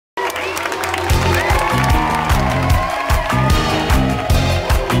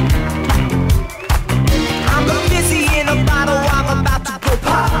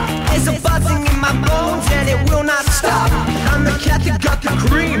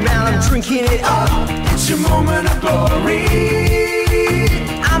drinking it up. It's your moment of glory.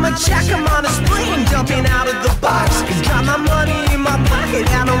 I'm a jack, I'm on a spring, jumping out of the box. Got my money in my pocket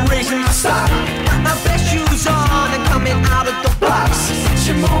and I'm raising my stock. Got my best shoes on and coming out of the box. It's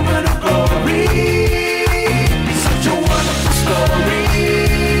your moment of glory. Such a wonderful story.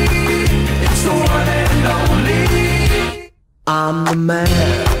 It's the one and only. I'm the man.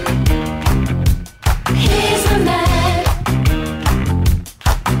 He's the man.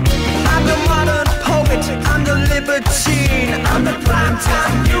 I'm the modern poet, I'm the libertine. I'm the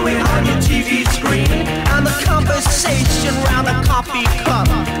primetime viewing on your TV screen. I'm the conversation round a coffee cup.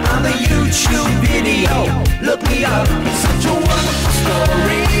 I'm the YouTube video, look me up. It's such a wonderful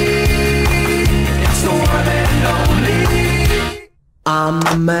story. It's the one and only. I'm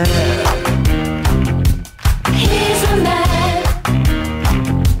the man.